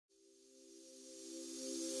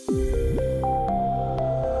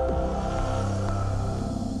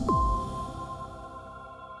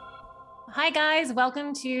guys,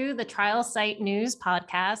 welcome to the Trial Site News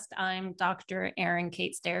podcast. I'm Dr. Erin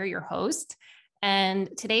Stair, your host. And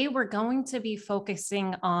today we're going to be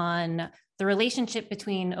focusing on the relationship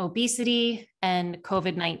between obesity and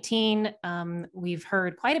COVID-19. We've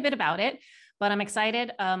heard quite a bit about it, but I'm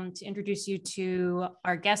excited to introduce you to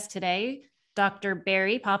our guest today, Dr.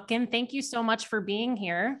 Barry Popkin. Thank you so much for being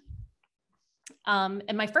here.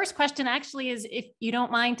 And my first question actually is if you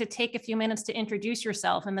don't mind to take a few minutes to introduce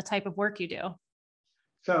yourself and the type of work you do.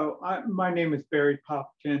 So my name is Barry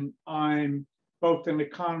Popkin. I'm both an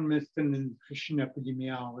economist and a nutrition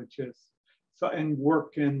epidemiologist, and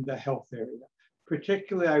work in the health area.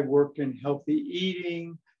 Particularly, I work in healthy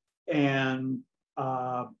eating and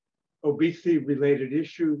obesity-related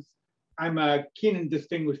issues. I'm a Keenan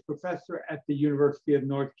Distinguished Professor at the University of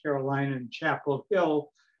North Carolina in Chapel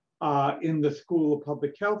Hill, in the School of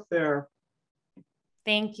Public Health there.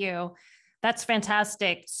 Thank you. That's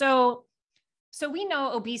fantastic. So we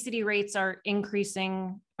know obesity rates are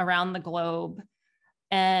increasing around the globe.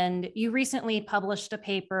 And you recently published a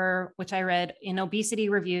paper, which I read in Obesity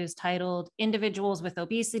Reviews, titled Individuals with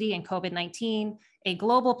Obesity and COVID-19, a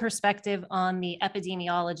Global Perspective on the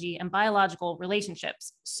Epidemiology and Biological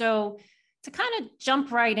Relationships. So to kind of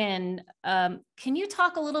jump right in, can you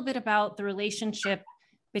talk a little bit about the relationship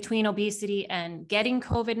between obesity and getting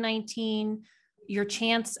COVID-19, your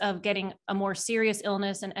chance of getting a more serious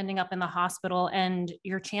illness and ending up in the hospital, and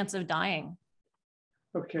your chance of dying?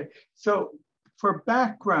 Okay, so for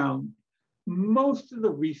background, most of the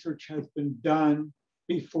research has been done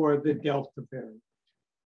before the Delta variant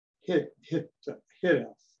hit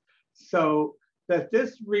us. So that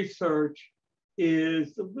this research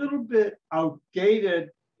is a little bit outdated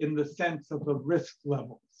in the sense of the risk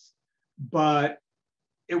levels, but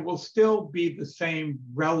it will still be the same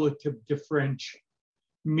relative differential,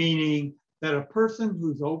 meaning that a person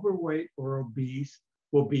who's overweight or obese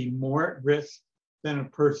will be more at risk than a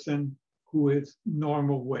person who is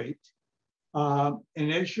normal weight. And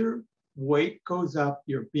as your weight goes up,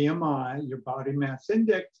 your BMI, your body mass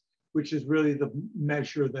index, which is really the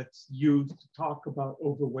measure that's used to talk about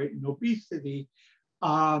overweight and obesity,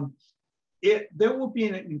 there will be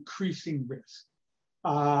an increasing risk.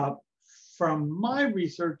 From my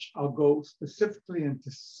research, I'll go specifically into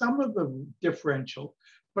some of the differential,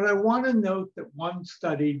 but I want to note that one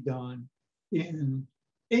study done in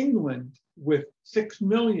England with 6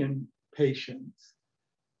 million patients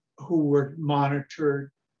who were monitored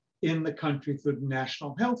in the country through the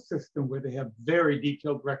National Health System, where they have very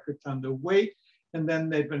detailed records on their weight, and then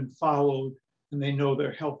they've been followed and they know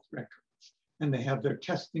their health records, and they have their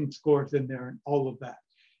testing scores in there and all of that.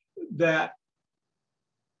 That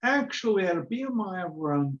actually, at a BMI of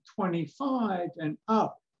around 25 and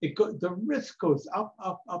up, the risk goes up,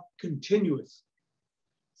 up, up continuously.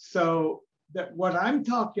 So that what I'm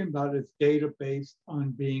talking about is data based on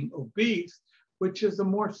being obese, which is a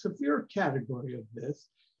more severe category of this,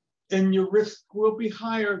 and your risk will be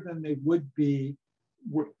higher than they would be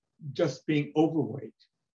just being overweight.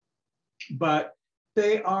 But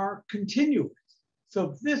they are continuous.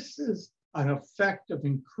 So this is an effect of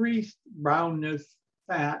increased roundness,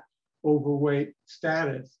 fat, overweight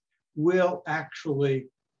status will actually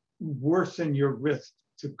worsen your risk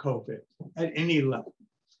to COVID at any level.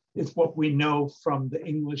 It's what we know from the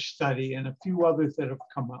English study and a few others that have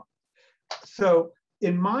come up. So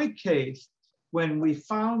in my case, when we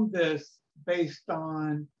found this based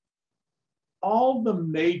on all the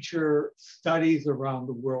major studies around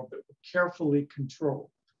the world that were carefully controlled,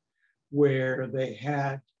 where they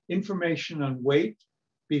had information on weight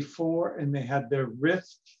before and they had their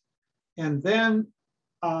risks, and then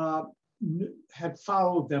had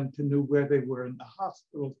followed them to know where they were in the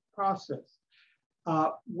hospital process.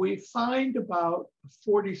 We find about a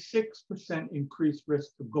 46% increased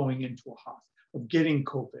risk of going into a hospital, of getting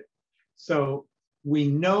COVID. So we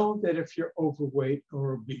know that if you're overweight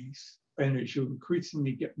or obese, and as you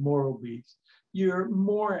increasingly get more obese, you're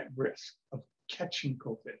more at risk of catching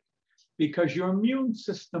COVID because your immune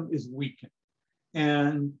system is weakened.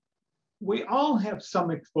 And we all have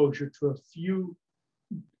some exposure to a few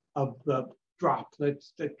of the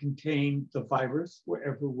droplets that contain the virus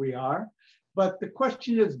wherever we are. But the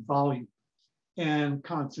question is volume and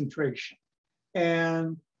concentration.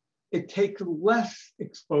 And it takes less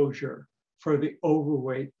exposure for the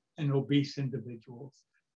overweight and obese individuals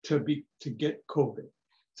to get COVID.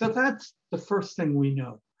 So that's the first thing we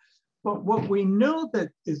know. But what we know that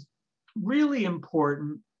is really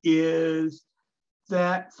important is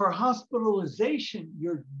that for hospitalization,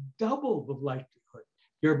 you're double the likelihood.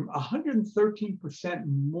 You're 113%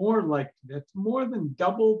 more likely. That's more than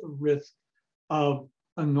double the risk of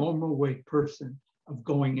a normal weight person of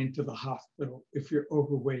going into the hospital if you're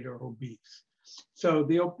overweight or obese. So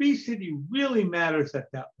the obesity really matters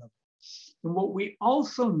at that level. And what we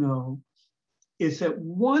also know is that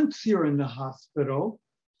once you're in the hospital,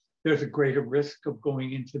 there's a greater risk of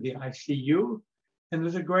going into the ICU, and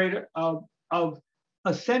there's a greater of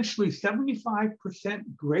essentially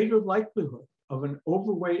 75% greater likelihood of an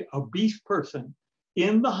overweight, obese person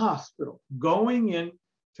in the hospital going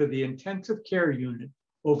into the intensive care unit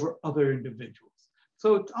over other individuals.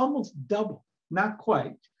 So it's almost double, not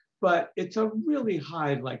quite, but it's a really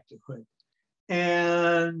high likelihood.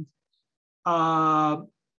 And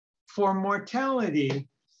for mortality,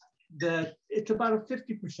 that it's about a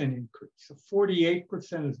 50% increase. So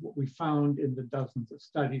 48% is what we found in the dozens of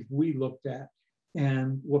studies we looked at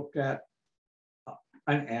and looked at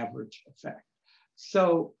an average effect.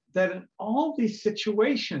 So that in all these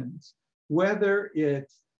situations, whether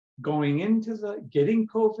it's going into getting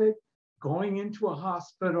COVID, going into a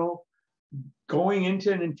hospital, going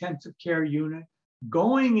into an intensive care unit,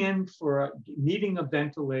 going in for needing a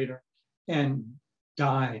ventilator and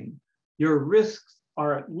dying, your risks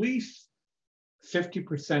are at least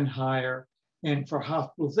 50% higher, and for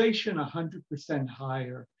hospitalization, 100%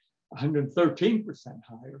 higher, 113%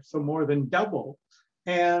 higher, so more than double.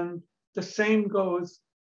 And the same goes,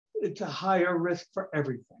 it's a higher risk for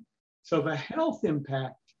everything. So the health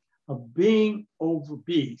impact of being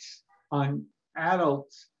obese on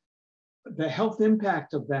adults, the health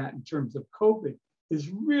impact of that in terms of COVID is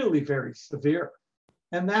really very severe.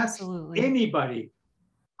 And that's Absolutely. Anybody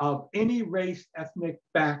of any race, ethnic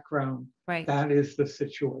background, Right. that is the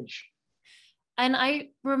situation. And I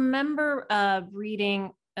remember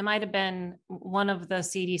reading, it might have been one of the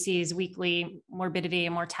CDC's weekly morbidity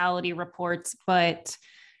and mortality reports,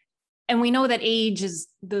 and we know that age is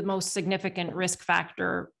the most significant risk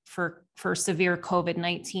factor for severe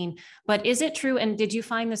COVID-19, but is it true, and did you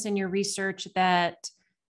find this in your research, that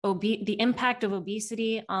the impact of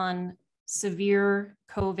obesity on severe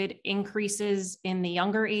COVID increases in the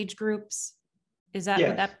younger age groups? Is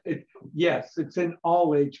that? Yes, it's in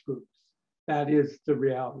all age groups. That is the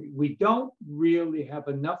reality. We don't really have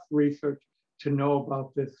enough research to know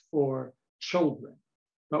about this for children,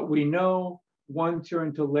 but we know once you're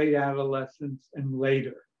into late adolescence and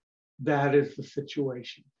later, that is the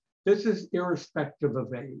situation. This is irrespective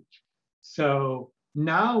of age. So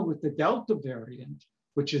now with the Delta variant,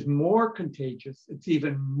 which is more contagious, it's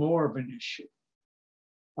even more of an issue.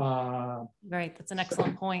 Right, that's an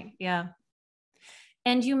excellent point, yeah.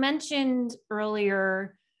 And you mentioned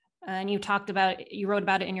earlier, and you wrote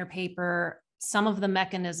about it in your paper, some of the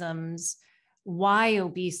mechanisms why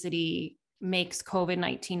obesity makes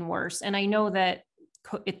COVID-19 worse. And I know that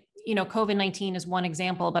COVID-19 is one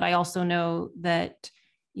example, but I also know that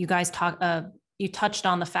you guys you touched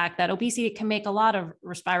on the fact that obesity can make a lot of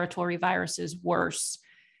respiratory viruses worse.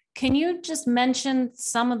 Can you just mention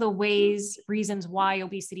some of the reasons why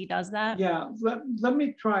obesity does that? Yeah, let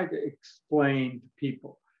me try to explain to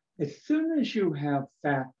people. As soon as you have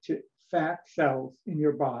fat cells in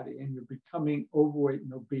your body and you're becoming overweight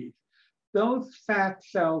and obese, those fat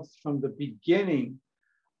cells from the beginning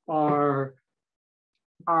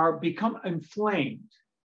become inflamed.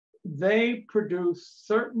 They produce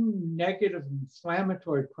certain negative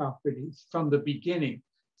inflammatory properties from the beginning.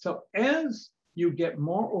 So as you get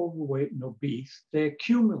more overweight and obese, they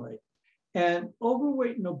accumulate. And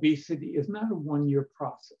overweight and obesity is not a one-year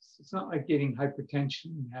process. It's not like getting hypertension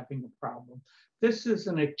and having a problem. This is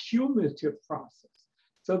an accumulative process.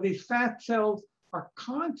 So these fat cells are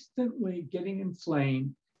constantly getting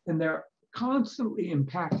inflamed, and they're constantly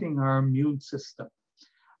impacting our immune system.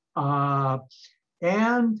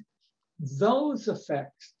 And those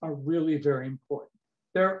effects are really very important.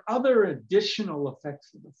 There are other additional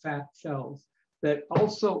effects of the fat cells that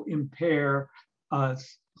also impair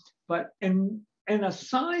us. And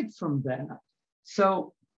aside from that,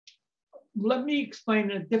 so let me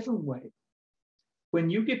explain in a different way. When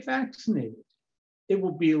you get vaccinated, it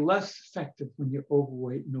will be less effective when you're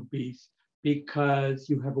overweight and obese because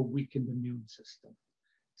you have a weakened immune system.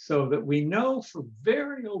 So that we know for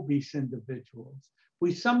very obese individuals,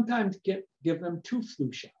 we sometimes give them 2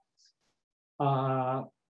 flu shots.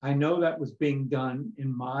 I know that was being done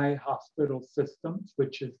in my hospital systems,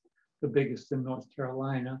 which is the biggest in North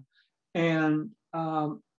Carolina. And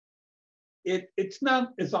it's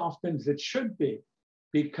not as often as it should be,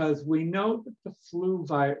 because we know that the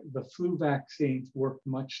flu vaccines work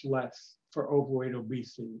much less for overweight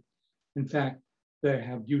obesity. In fact, they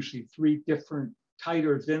have usually 3 different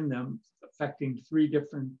titers in them, affecting 3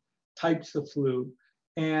 different types of flu.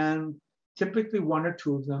 And typically 1 or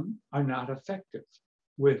 2 of them are not effective.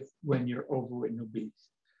 with when you're overweight and obese.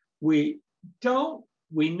 We know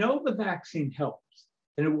the vaccine helps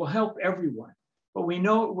and it will help everyone, but we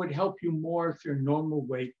know it would help you more if you're normal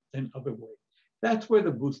weight than other weight. That's where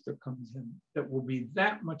the booster comes in. That will be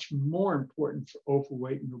that much more important for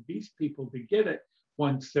overweight and obese people to get it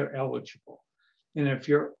once they're eligible. And if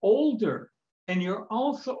you're older and you're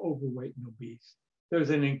also overweight and obese, there's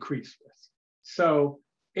an increased risk. So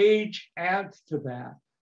age adds to that.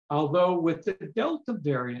 Although with the Delta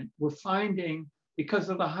variant, we're finding, because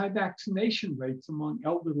of the high vaccination rates among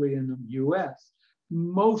elderly in the US,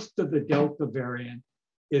 most of the Delta variant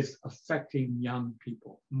is affecting young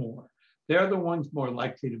people more. They're the ones more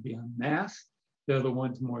likely to be on masks. They're the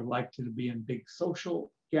ones more likely to be in big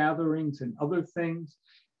social gatherings and other things.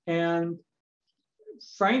 And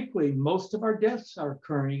frankly, most of our deaths are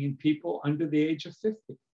occurring in people under the age of 50.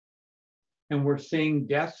 And we're seeing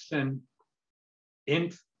deaths in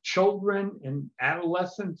children and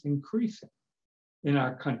adolescents increasing in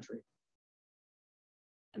our country.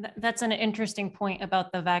 That's an interesting point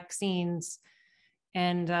about the vaccines,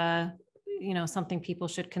 and something people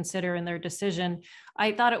should consider in their decision.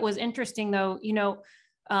 I thought it was interesting, though,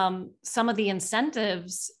 some of the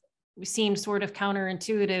incentives seemed sort of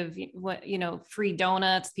counterintuitive. Free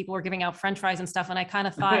donuts, people were giving out French fries and stuff, and I kind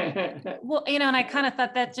of thought,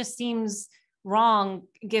 that just seems wrong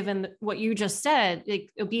given what you just said.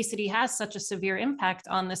 Like, obesity has such a severe impact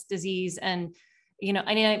on this disease, and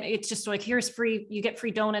it's just like, here's free, you get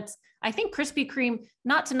free donuts. I think Krispy Kreme,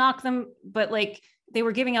 not to knock them, but like, they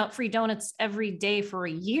were giving out free donuts every day for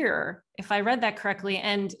a year, if I read that correctly.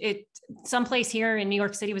 And someplace here in New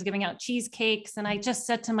York City was giving out cheesecakes. And I just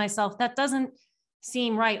said to myself, that doesn't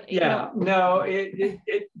seem right. Yeah, no,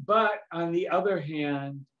 but on the other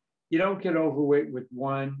hand, you don't get overweight with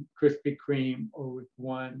one Krispy Kreme or with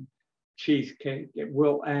one cheesecake. It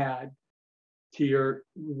will add to your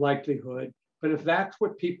likelihood. But if that's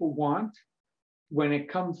what people want, when it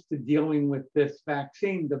comes to dealing with this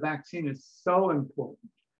vaccine, the vaccine is so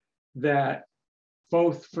important that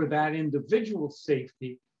both for that individual's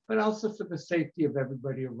safety, but also for the safety of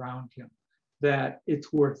everybody around him, that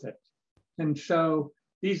it's worth it. And so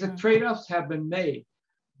these trade-offs have been made.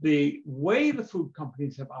 The way the food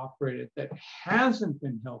companies have operated that hasn't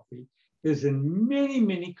been healthy is in many,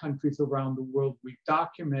 many countries around the world we've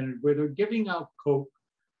documented where they're giving out Coke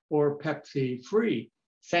or Pepsi free,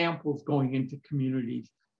 samples going into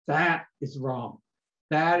communities. That is wrong.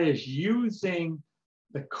 That is using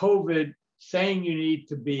the COVID, saying you need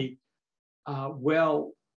to be have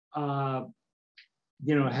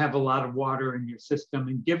a lot of water in your system,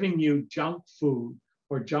 and giving you junk food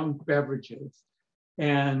or junk beverages.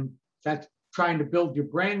 And that's trying to build your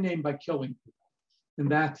brand name by killing people.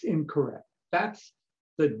 And that's incorrect. That's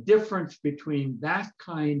the difference between that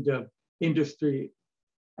kind of industry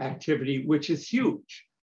activity, which is huge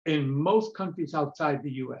in most countries outside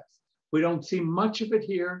the US. We don't see much of it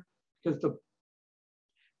here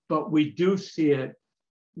but we do see it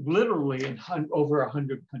literally in over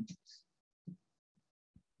 100 countries.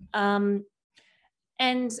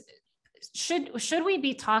 And should we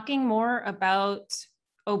be talking more about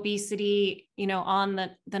obesity, on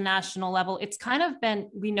the national level? It's kind of been,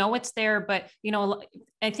 we know it's there, but,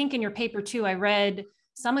 I think in your paper too, I read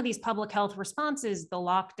some of these public health responses, the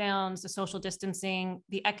lockdowns, the social distancing,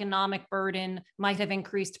 the economic burden might have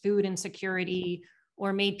increased food insecurity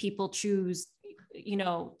or made people choose,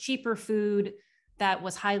 cheaper food that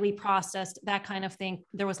was highly processed, that kind of thing.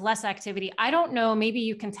 There was less activity. I don't know, maybe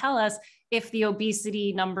you can tell us if the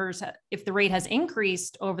obesity numbers, if the rate has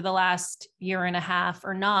increased over the last year and a half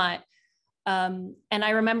or not. And I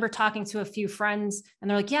remember talking to a few friends and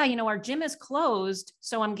they're like, yeah, our gym is closed,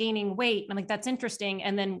 so I'm gaining weight. And I'm like, that's interesting.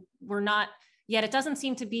 And then we're not yet. It doesn't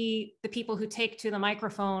seem to be the people who take to the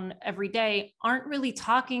microphone every day aren't really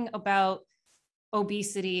talking about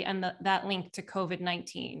obesity and that link to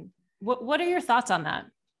COVID-19. What are your thoughts on that?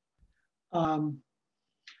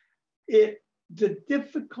 The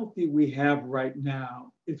difficulty we have right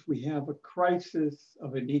now is we have a crisis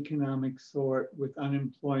of an economic sort with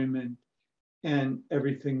unemployment and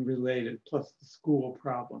everything related, plus the school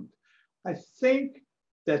problems. I think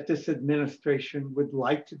that this administration would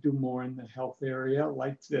like to do more in the health area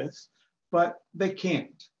like this, but they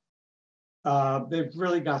can't. They've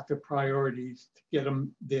really got their priorities to get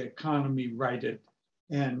the economy righted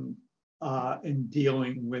and in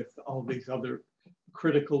dealing with all these other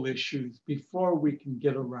critical issues before we can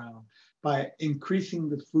get around. By increasing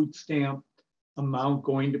the food stamp amount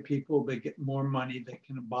going to people, they get more money, they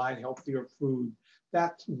can buy healthier food.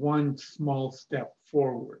 That's one small step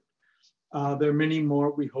forward. There are many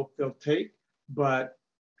more we hope they'll take, but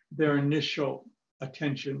their initial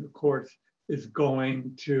attention, of course, is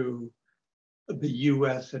going to the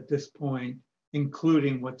US at this point,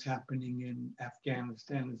 including what's happening in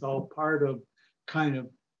Afghanistan, is all part of kind of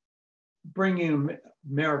bringing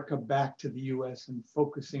America back to the US and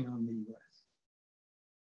focusing on the US.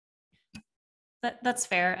 That's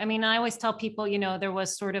fair. I mean, I always tell people, you know, there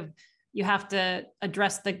was sort of, you have to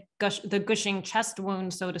address the gushing chest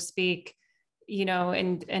wound, so to speak, you know,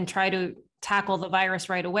 and try to tackle the virus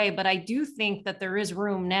right away. But I do think that there is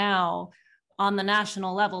room now on the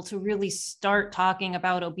national level to really start talking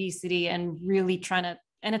about obesity and really trying to,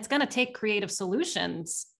 and it's going to take creative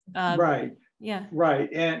solutions. Right. Yeah.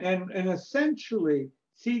 Right. And essentially,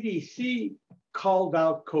 CDC called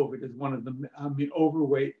out COVID as one of the,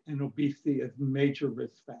 overweight and obesity as a major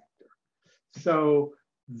risk factor. So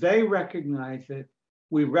they recognize it.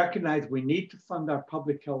 We recognize we need to fund our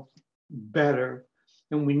public health better,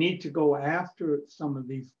 and we need to go after some of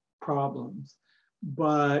these problems.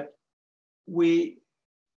 But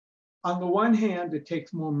on the one hand, it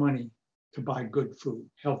takes more money to buy good food,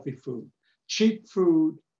 healthy food. Cheap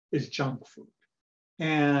food is junk food.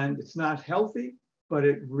 And it's not healthy, but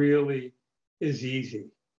it really is easy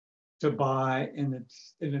to buy, and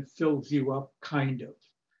it fills you up, kind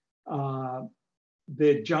of.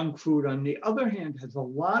 The junk food, on the other hand, has a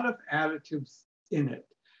lot of additives in it.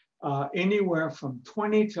 Anywhere from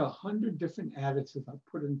 20 to 100 different additives are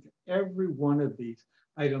put into every one of these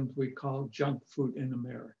items we call junk food in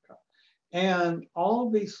America. And all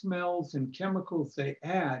these smells and chemicals they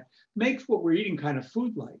add makes what we're eating kind of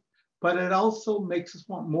food-like, but it also makes us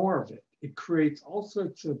want more of it. It creates all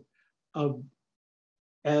sorts of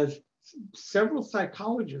as several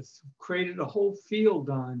psychologists created a whole field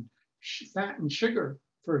on fat and sugar,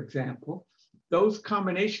 for example. Those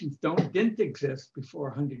combinations didn't exist before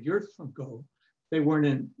 100 years ago. They weren't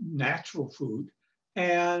in natural food.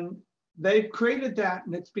 And they've created that,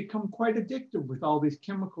 and it's become quite addictive with all these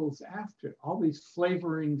chemicals after it, all these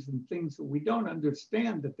flavorings and things that we don't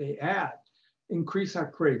understand that they add, increase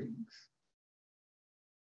our cravings.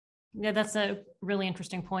 Yeah, that's a really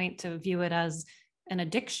interesting point, to view it as an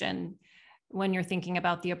addiction when you're thinking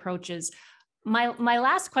about the approaches. My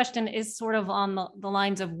last question is sort of on the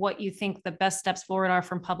lines of what you think the best steps forward are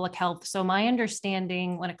from public health. So my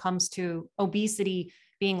understanding when it comes to obesity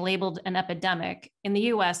being labeled an epidemic in the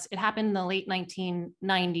US, it happened in the late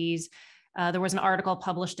 1990s. There was an article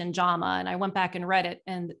published in JAMA, and I went back and read it.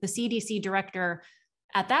 And the CDC director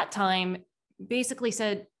at that time basically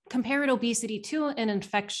said, compared obesity to an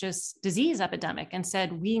infectious disease epidemic, and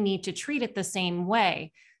said, we need to treat it the same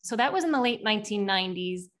way. So that was in the late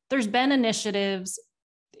 1990s. There's been initiatives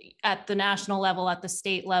at the national level, at the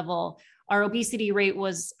state level. Our obesity rate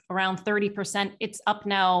was around 30%. It's up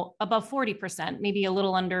now above 40%, maybe a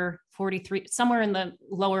little under 43, somewhere in the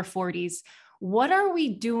lower 40s. What are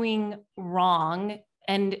we doing wrong?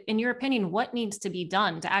 And in your opinion, what needs to be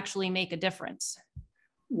done to actually make a difference?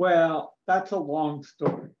 Well, that's a long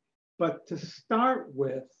story. But to start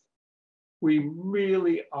with, we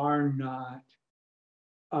really are not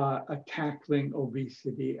tackling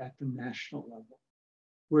obesity at the national level.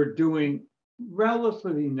 We're doing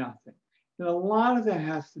relatively nothing. And a lot of that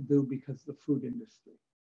has to do because of the food industry.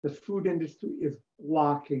 The food industry is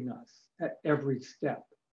blocking us at every step.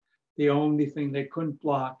 The only thing they couldn't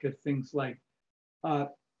block is things like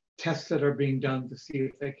tests that are being done to see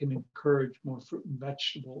if they can encourage more fruit and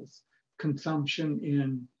vegetables consumption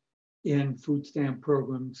in food stamp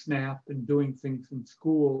programs, SNAP, and doing things in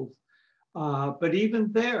schools. But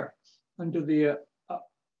even there, under the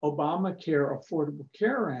Obamacare Affordable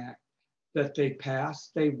Care Act that they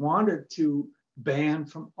passed, they wanted to ban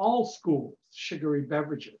from all schools sugary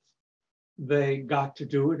beverages. They got to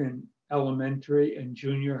do it in elementary and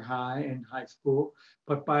junior high and high school,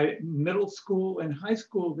 but by middle school and high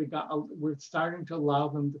school, we're starting to allow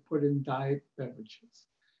them to put in diet beverages.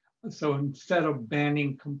 So instead of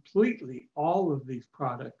banning completely all of these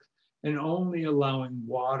products and only allowing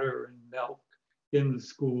water and milk in the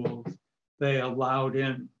schools, they allowed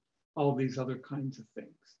in all these other kinds of things.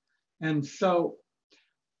 And so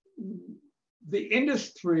the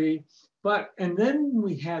industry, and then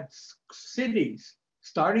we had cities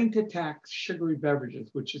starting to tax sugary beverages,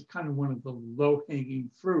 which is kind of one of the low-hanging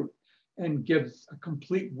fruit and gives a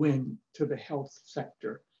complete win to the health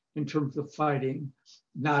sector in terms of fighting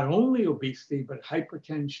not only obesity, but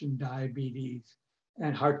hypertension, diabetes,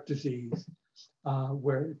 and heart disease,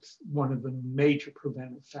 where it's one of the major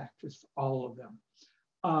preventive factors for all of them.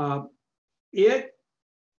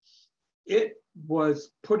 It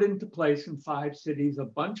was put into place in 5 cities. A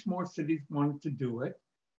bunch more cities wanted to do it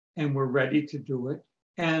and were ready to do it.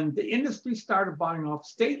 And the industry started buying off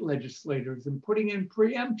state legislators and putting in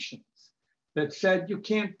preemptions that said you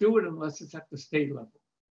can't do it unless it's at the state level.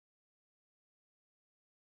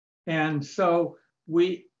 And so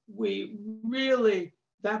we really,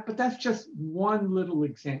 but that's just one little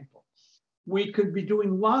example. We could be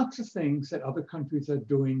doing lots of things that other countries are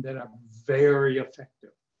doing that are very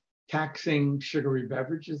effective. Taxing sugary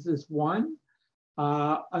beverages is one.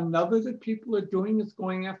 Another that people are doing is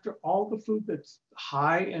going after all the food that's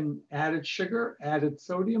high in added sugar, added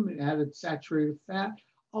sodium, and added saturated fat,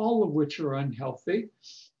 all of which are unhealthy.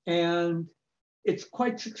 And it's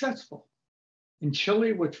quite successful. In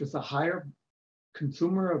Chile, which was a higher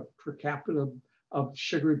consumer of per capita of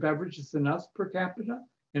sugary beverages than us per capita,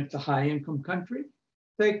 and it's a high income country,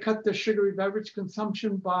 they cut the sugary beverage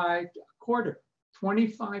consumption by a quarter.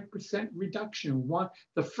 25% reduction.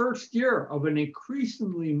 The first year of an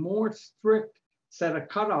increasingly more strict set of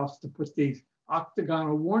cutoffs to put these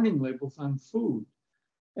octagonal warning labels on food.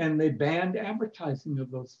 And they banned advertising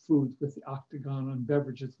of those foods with the octagonal and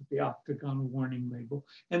beverages with the octagonal warning label.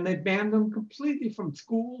 And they banned them completely from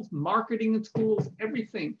schools, marketing in schools,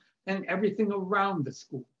 everything, and everything around the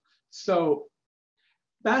school. So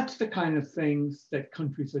that's the kind of things that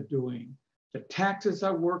countries are doing. The taxes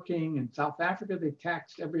are working. In South Africa, they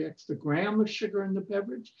taxed every extra gram of sugar in the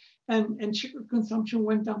beverage, and sugar consumption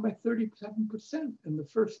went down by 37% in the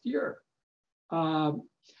first year.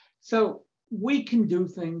 So we can do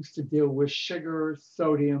things to deal with sugar,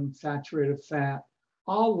 sodium, saturated fat,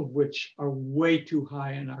 all of which are way too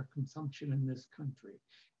high in our consumption in this country.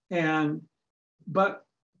 But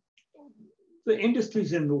the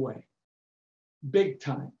industry's in the way, big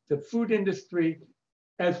time. The food industry,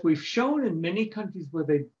 as we've shown in many countries where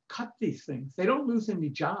they cut these things, they don't lose any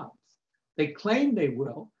jobs. They claim they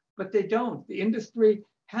will, but they don't. The industry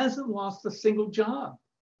hasn't lost a single job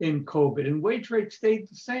in COVID, and wage rates stayed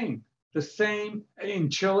the same. The same in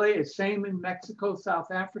Chile, the same in Mexico,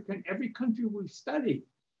 South Africa, and every country we've studied.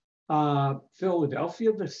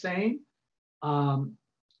 Philadelphia, the same.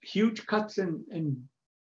 Huge cuts in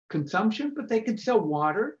consumption, but they can sell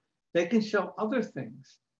water. They can sell other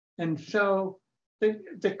things. And so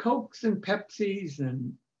the Cokes and Pepsis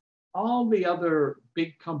and all the other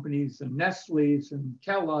big companies and Nestle's and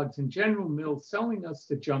Kellogg's and General Mills selling us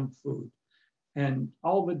the junk food and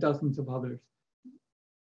all the dozens of others,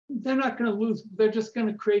 they're not going to lose. They're just going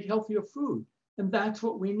to create healthier food. And that's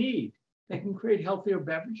what we need. They can create healthier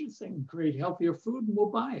beverages. They can create healthier food, and we'll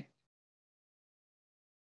buy it.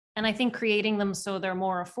 And I think creating them so they're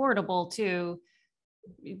more affordable too.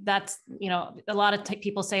 That's, a lot of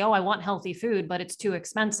people say, oh, I want healthy food, but it's too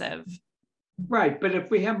expensive. Right. But if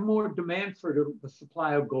we have more demand for it, the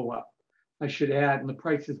supply will go up, I should add, and the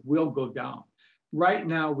prices will go down. Right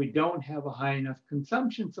now, we don't have a high enough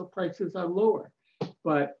consumption, so prices are lower.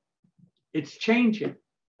 But it's changing.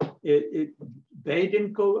 They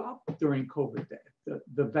didn't go up during COVID.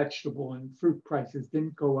 The vegetable and fruit prices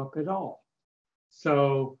didn't go up at all.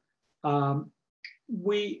 So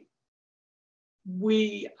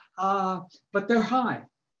but they're high.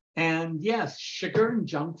 And yes, sugar and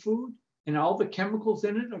junk food and all the chemicals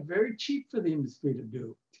in it are very cheap for the industry to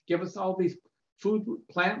do, to give us all these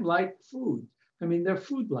plant-like foods. I mean, they're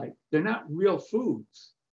food-like. They're not real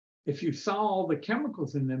foods. If you saw all the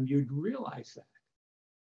chemicals in them, you'd realize that.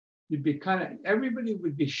 You'd be everybody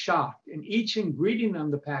would be shocked. And each ingredient on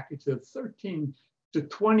the package, there are 13 to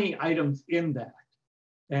 20 items in that.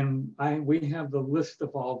 And we have the list of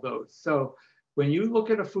all those. So when you look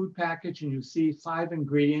at a food package and you see 5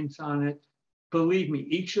 ingredients on it, believe me,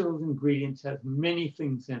 each of those ingredients has many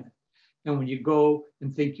things in it. And when you go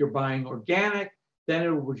and think you're buying organic, then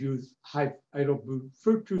it will use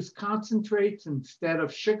fructose concentrates instead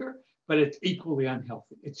of sugar, but it's equally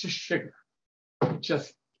unhealthy. It's just sugar. It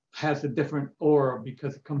just has a different aura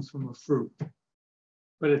because it comes from a fruit,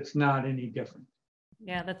 but it's not any different.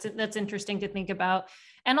 Yeah, that's interesting to think about.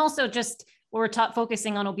 And also just we're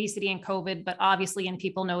focusing on obesity and COVID, but obviously, and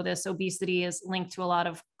people know this, obesity is linked to a lot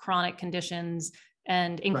of chronic conditions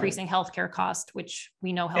and increasing healthcare costs, which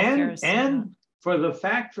we know healthcare is. And for the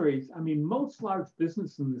factories, I mean, most large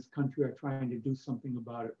businesses in this country are trying to do something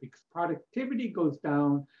about it because productivity goes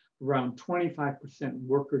down around 25%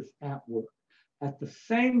 workers at work. At the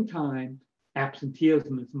same time,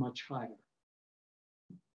 absenteeism is much higher.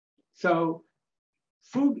 So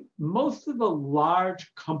most of the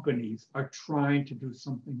large companies are trying to do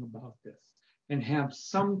something about this and have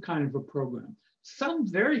some kind of a program. Some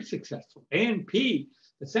very successful. A&P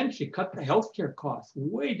essentially cut the healthcare costs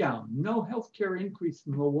way down. No healthcare increase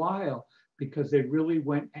in a while because they really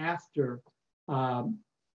went after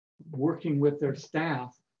working with their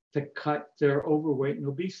staff to cut their overweight and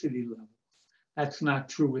obesity levels. That's not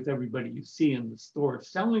true with everybody you see in the store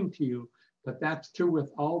selling to you, but that's true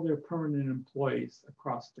with all their permanent employees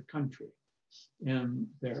across the country. And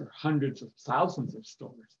there are hundreds of thousands of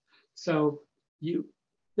stores. So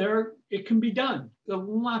it can be done. There are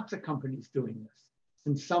lots of companies doing this,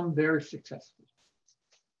 and some very successful.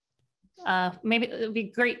 Maybe it would be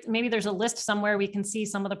great. Maybe there's a list somewhere we can see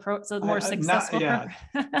some of the more successful.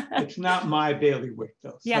 It's not my bailiwick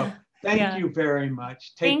though. Yeah. So thank you very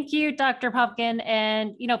much. Thank you, Dr. Popkin.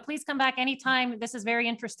 And, please come back anytime. This is very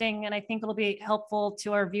interesting. And I think it'll be helpful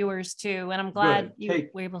to our viewers too. And I'm glad you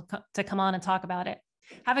were able to come on and talk about it.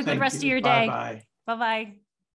 Have a good rest of your day. Bye-bye. Bye-bye.